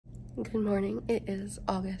Good morning. It is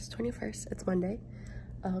August 21st. It's Monday.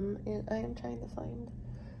 And I am trying to find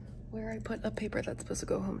where I put a paper that's supposed to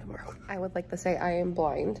go home tomorrow. I would like to say I am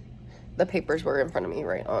blind. The papers were in front of me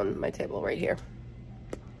right on my table right here.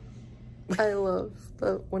 I love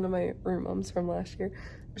one of my room moms from last year.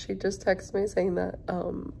 She just texted me saying that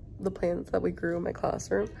the plants that we grew in my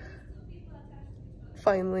classroom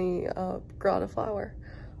finally got a flower,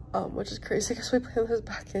 which is crazy because we planted those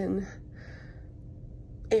back in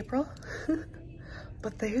April.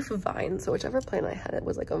 But they've vined, so whichever plant I had, it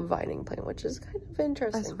was like a vining plant, which is kind of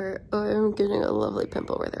interesting. I swear, I'm getting a lovely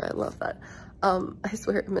pimple right there. I love that. I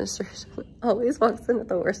swear administration always walks in at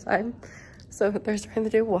the worst time. So they're trying to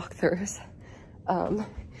do walkthroughs. And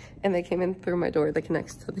they came in through my door that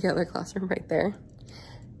connects to the other classroom right there.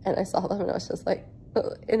 And I saw them and I was just like,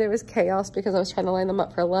 oh, and it was chaos because I was trying to line them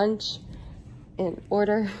up for lunch in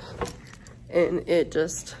order. And it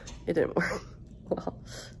didn't work well.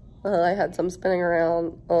 I had some spinning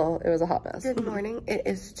around. Oh, it was a hot mess. Good morning. It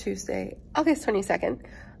is Tuesday, August 22nd.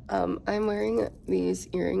 I'm wearing these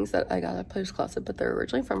earrings that I got at Players Closet, but they're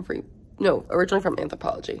originally from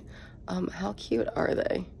Anthropology. How cute are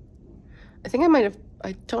they? I think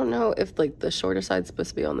I don't know if like the shorter side's supposed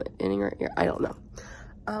to be on the inner ear. I don't know.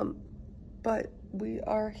 But we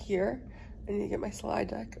are here. I need to get my slide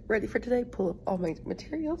deck ready for today, pull up all my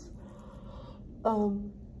materials. I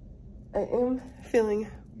am feeling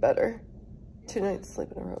better. 2 nights sleep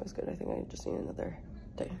in a row is good. I think I just need another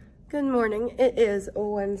day. Good morning. It is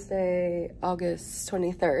Wednesday, August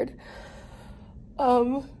 23rd.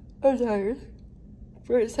 I'm tired.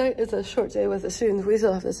 First night is a short day with the students. We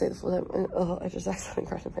still have to stay the full time. And, oh, I just accidentally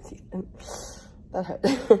grinded my teeth and that hurt.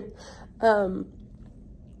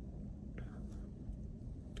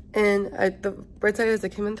 And the bright side is I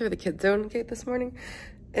came in through the kids zone gate this morning.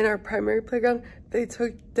 In our primary playground, they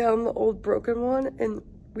took down the old broken one, and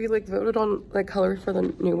we like voted on like color for the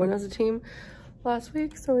new one as a team last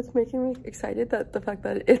week. So it's making me excited that the fact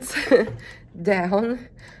that it's down,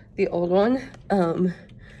 the old one,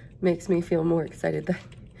 makes me feel more excited that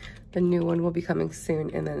the new one will be coming soon.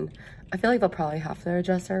 And then I feel like they'll probably have to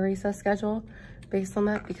adjust our recess schedule based on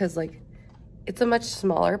that, because like it's a much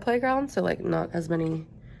smaller playground, so like not as many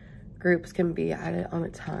groups can be at it on a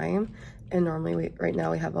time. And normally right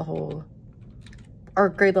now we have our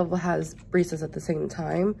grade level has recess at the same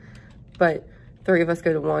time, but 3 of us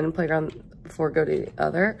go to one playground, 4 go to the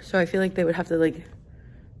other. So I feel like they would have to like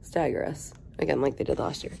stagger us again, like they did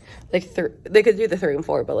last year. Like they could do the 3 and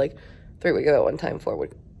 4, but like 3 would go at one time, 4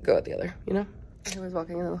 would go at the other, you know? I was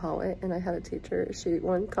walking in the hallway and I had a teacher,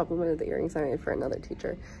 one complimented the earrings I made for another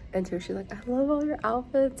teacher, and 2, she's like, I love all your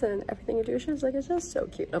outfits and everything you do. She was like, it's just so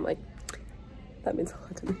cute. I'm like, that means a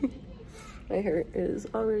lot to me. My hair is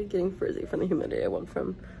already getting frizzy from the humidity. I went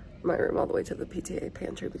from my room all the way to the PTA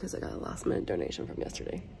pantry because I got a last minute donation from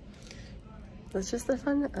yesterday. That's just the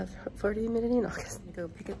fun of Florida humidity in August. I'm gonna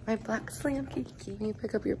go pick up my black slam gate key. When you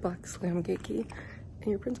pick up your black slam gate key and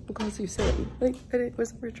your principal calls you Sam, like it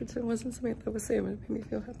wasn't Richardson, it wasn't Samantha, it was Sam. It made me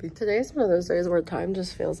feel happy. Today is one of those days where time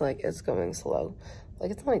just feels like it's going slow.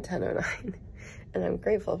 Like it's only 10:09 and I'm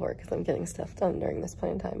grateful for it because I'm getting stuff done during this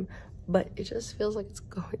plan time, but it just feels like it's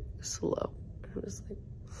going slow. I'm just like,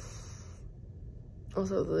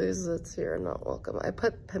 also these zits here are not welcome. I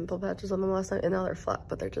put pimple patches on them last night and now they're flat,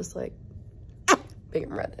 but they're just like big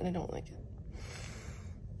and red and I don't like it.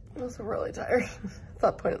 I'm also really tired. At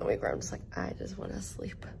that point in the week where I'm just like, I just want to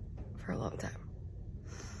sleep for a long time.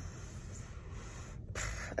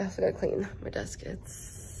 I also gotta clean my desk.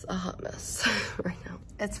 It's a hot mess right now.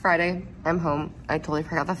 It's Friday. I'm home. I totally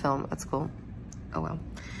forgot the film. That's cool. Oh well.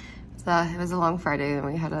 So it was a long Friday and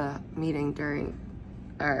we had a meeting during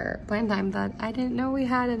our plan time that I didn't know we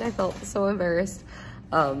had, and I felt so embarrassed.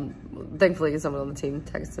 Thankfully someone on the team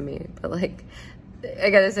texted me, but like, I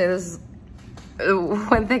gotta say this is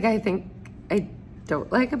one thing I think I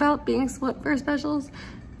don't like about being split for specials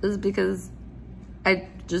is because I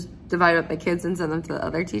just divide up my kids and send them to the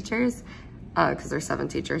other teachers because there's 7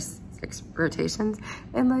 teachers, 6 rotations,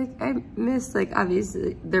 and like I missed, like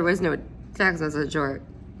obviously there was no text message or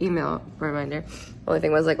email reminder. The only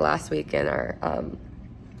thing was like last week in our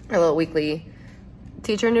little weekly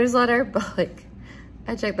teacher newsletter, but like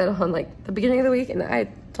I checked that on like the beginning of the week and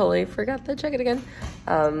I totally forgot to check it again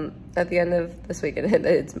at the end of this week, and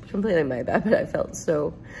it's completely my bad, but I felt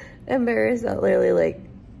so embarrassed that literally like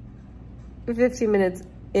 15 minutes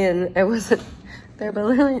in I wasn't there, but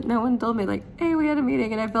literally no one told me like, hey, we had a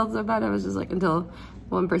meeting, and I felt so bad. I was just like, until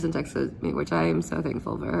one person texted me, which I am so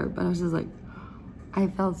thankful for her, but I was just like, I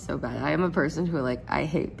felt so bad. I am a person who like, I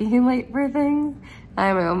hate being late for things. I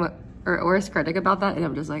am my own worst critic about that, and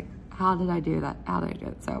I'm just like, how did I do that? How did I do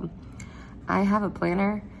it? So I have a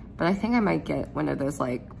planner, but I think I might get one of those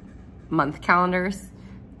like month calendars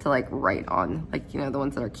to like write on, like, you know, the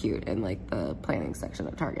ones that are cute in like the planning section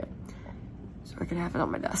of Target. So I can have it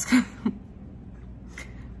on my desk.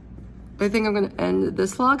 I think I'm gonna end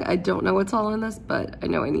this vlog. I don't know what's all in this, but I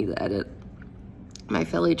know I need to edit my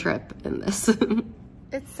Philly trip in this.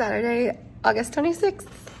 It's Saturday, August 26th.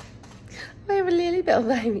 I have a Lily Bell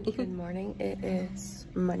by me. Good morning. It is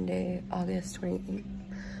Monday, August 28th.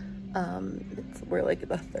 We're like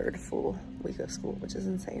the third full week of school, which is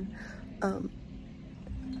insane.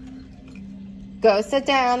 Go sit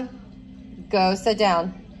down. Go sit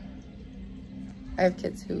down. I have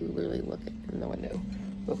kids who literally look in the window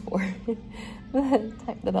before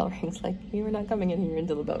the bell rings, like, you are not coming in here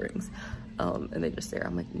until the bell rings. And they just stare.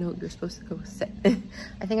 I'm like, no, you're supposed to go sit.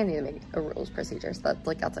 I think I need to make a rules procedure so that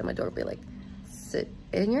like outside my door be like, sit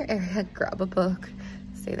in your area, grab a book,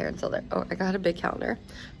 stay there until they're, oh, I got a big calendar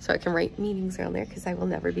so I can write meetings around there because I will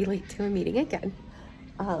never be late to a meeting again.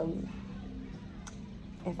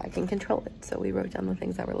 If I can control it. So we wrote down the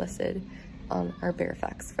things that were listed on our bare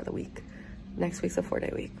facts for the week. Next week's a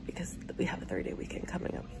 4-day week because we have a 3-day weekend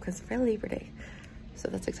coming up because for Labor Day. So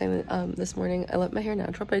that's exciting. This morning I let my hair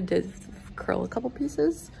natural, but I did curl a couple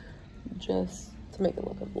pieces just to make it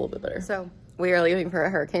look a little bit better. So we are leaving for a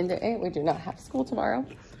hurricane day. We do not have school tomorrow.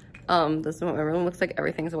 This is what my room looks like.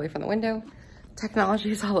 Everything's away from the window.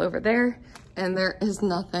 Technology is all over there, and there is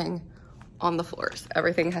nothing on the floors.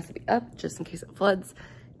 Everything has to be up just in case it floods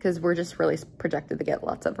because we're just really projected to get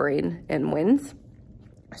lots of rain and winds.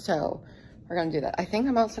 So we're gonna do that. I think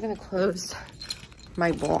I'm also gonna close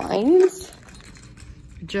my blinds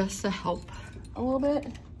just to help a little bit.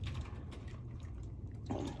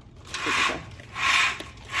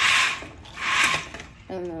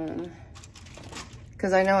 And then,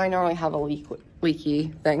 because I know I normally have a leaky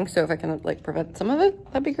thing, so if I can like prevent some of it,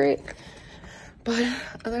 that'd be great. But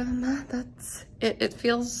other than that, that's it. It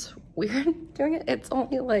feels weird doing it. It's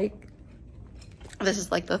only like, this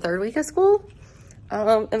is like the 3rd week of school.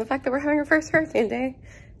 And the fact that we're having our first hurricane day,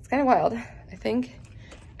 it's kind of wild. I think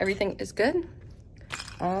everything is good.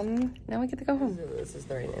 Now we get to go home. This is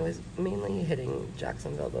the rain. It was mainly hitting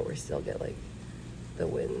Jacksonville, but we still get like the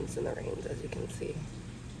winds and the rains, as you can see.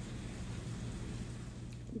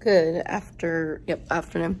 Good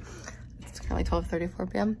afternoon. It's currently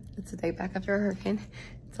 12:34 p.m. It's a day back after a hurricane.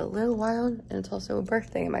 It's a little wild, and it's also a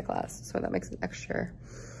birthday in my class, so that makes it extra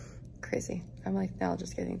crazy. I'm like now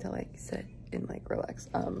just getting to like sit and like relax.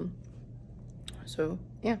 So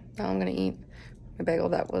yeah, now I'm gonna eat my bagel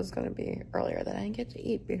that was gonna be earlier that I didn't get to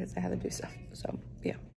eat because I had to do stuff. So yeah.